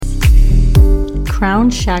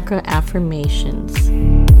Crown Chakra Affirmations.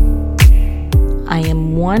 I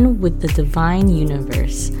am one with the divine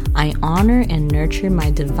universe. I honor and nurture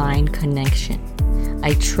my divine connection.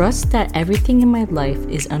 I trust that everything in my life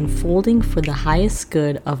is unfolding for the highest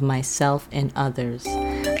good of myself and others.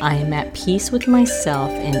 I am at peace with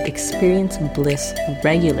myself and experience bliss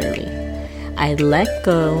regularly. I let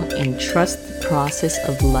go and trust the process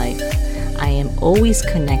of life. I am always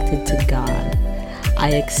connected to God.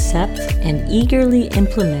 I accept and eagerly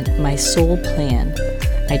implement my soul plan.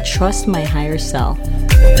 I trust my higher self.